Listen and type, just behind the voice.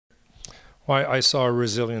Well, I saw a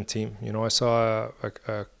resilient team. You know, I saw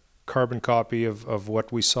a carbon copy of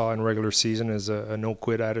what we saw in regular season is a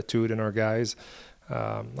no-quit attitude in our guys.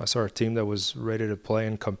 I saw a team that was ready to play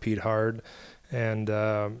and compete hard, and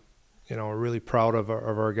you know, really proud of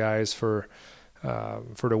our guys for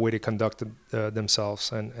the way they conducted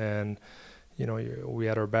themselves. And you know, we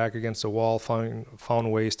had our back against the wall,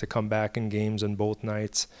 found ways to come back in games in both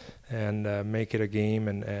nights and make it a game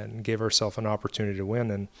and give ourselves an opportunity to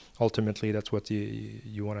win. And ultimately, that's what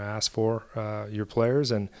you want to ask for your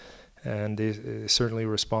players, and they certainly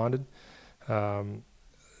responded. You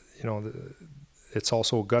know, it's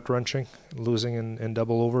also gut-wrenching losing in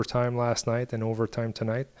double overtime last night and overtime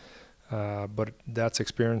tonight. But that's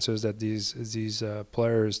experiences that these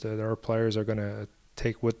players, that our players, are going to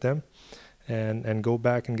take with them and go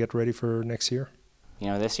back and get ready for next year. You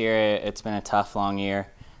know, this year it's been a tough, long year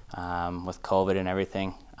with COVID and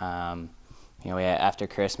everything. You know, after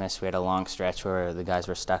Christmas we had a long stretch where the guys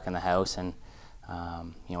were stuck in the house, and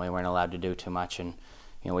you know, we weren't allowed to do too much. And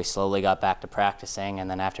you know, we slowly got back to practicing,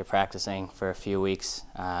 and then after practicing for a few weeks,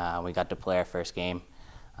 we got to play our first game.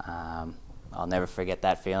 I'll never forget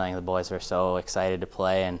that feeling. The boys were so excited to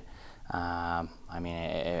play, and I mean,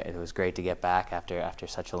 it was great to get back after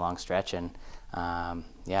such a long stretch. And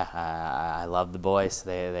yeah, I love the boys.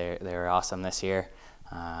 They were awesome this year.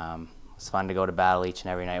 It was fun to go to battle each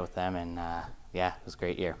and every night with them, and yeah, it was a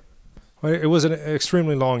great year. Well, it was an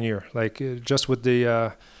extremely long year. Like just with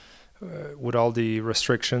the with all the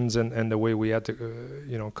restrictions and the way we had to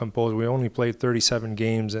you know, compose. We only played 37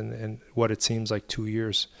 games in what it seems like 2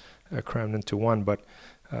 years. Crammed into one. But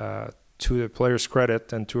to the players'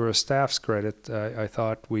 credit and to our staff's credit, I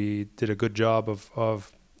thought we did a good job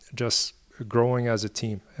of just growing as a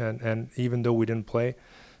team. And even though we didn't play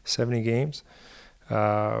 70 games,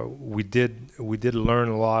 we did learn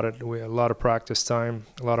a lot. We had a lot of practice time,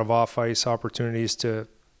 a lot of off-ice opportunities to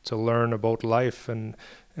learn about life, and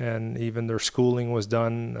even their schooling was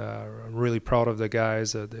done. I'm really proud of the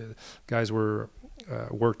guys. The guys were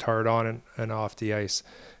worked hard on and off the ice,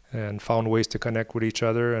 and found ways to connect with each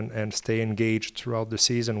other and stay engaged throughout the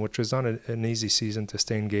season, which is not an easy season to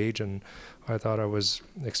stay engaged. And I thought I was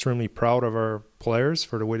extremely proud of our players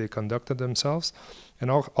for the way they conducted themselves,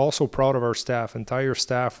 and also proud of our staff. Entire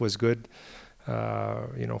staff was good,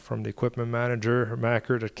 you know, from the equipment manager,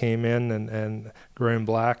 Macker, that came in, and Graham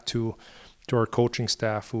Black, to our coaching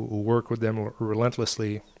staff who worked with them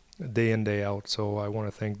relentlessly day in, day out. So I want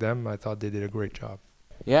to thank them. I thought they did a great job.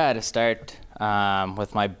 Yeah, to start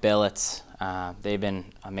with my billets, they've been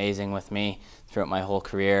amazing with me throughout my whole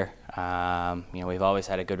career. You know, we've always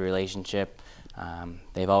had a good relationship.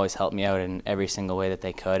 They've always helped me out in every single way that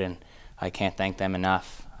they could, and I can't thank them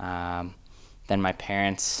enough. Then my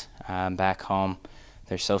parents back home,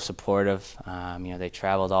 they're so supportive. You know, they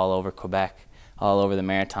traveled all over Quebec, all over the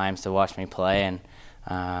Maritimes to watch me play, and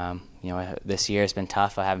you know, this year has been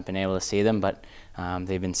tough. I haven't been able to see them, but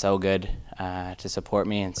they've been so good to support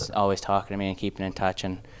me and always talking to me and keeping in touch.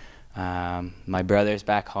 And my brothers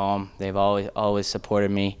back home, they've always supported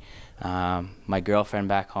me. My girlfriend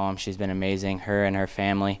back home, she's been amazing, her and her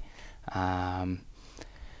family.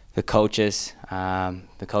 The coaches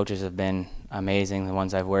have been amazing, the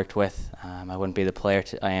ones I've worked with. I wouldn't be the player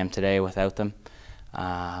I am today without them.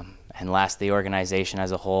 And last, the organization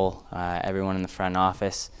as a whole, everyone in the front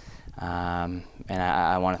office. And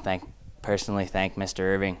I want to personally thank Mr.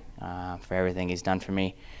 Irving for everything he's done for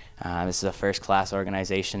me. This is a first-class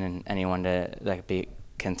organization, and anyone that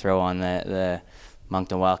can throw on the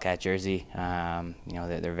Moncton Wildcat jersey, you know,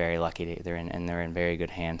 they're very lucky. They're in very good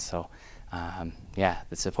hands. So, yeah,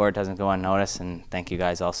 the support doesn't go unnoticed, and thank you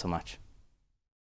guys all so much.